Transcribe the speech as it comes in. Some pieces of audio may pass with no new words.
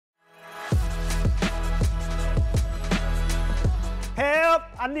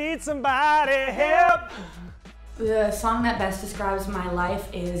I need somebody help. The song that best describes my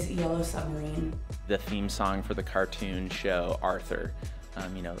life is Yellow Submarine. The theme song for the cartoon show Arthur.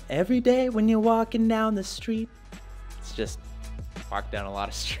 You know, every day when you're walking down the street, it's just walk down a lot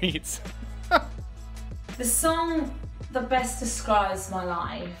of streets. The song that best describes my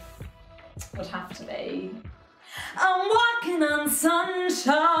life would have to be I'm walking on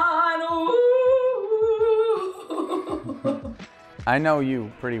sunshine. Ooh. I know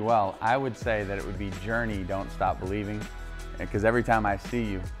you pretty well. I would say that it would be Journey, Don't Stop Believing, because every time I see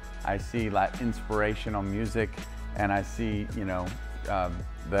you, I see like inspirational music, and I see, you know,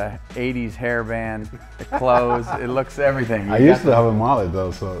 the 80s hairband, the clothes, it looks everything. I used to have a mullet though,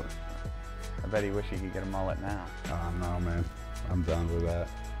 so. I bet he wish he could get a mullet now. Oh no, man, I'm done with that.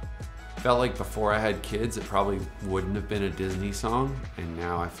 Felt like before I had kids, it probably wouldn't have been a Disney song, and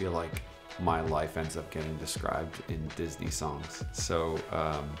now I feel like my life ends up getting described in Disney songs. So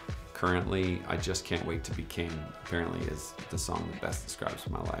currently, I Just Can't Wait to Be King apparently is the song that best describes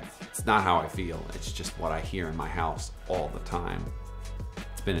my life. It's not how I feel, it's just what I hear in my house all the time.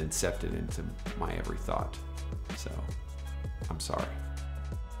 It's been incepted into my every thought, so I'm sorry.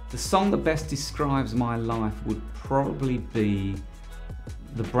 The song that best describes my life would probably be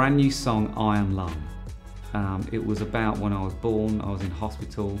the brand new song, I Am Love. It was about when I was born, I was in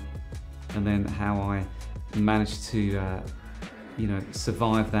hospital, and then how I managed to, you know,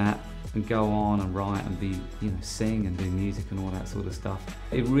 survive that and go on and write and be, you know, sing and do music and all that sort of stuff.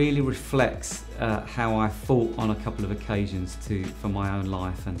 It really reflects how I fought on a couple of occasions for my own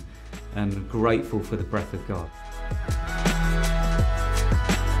life, and grateful for the breath of God.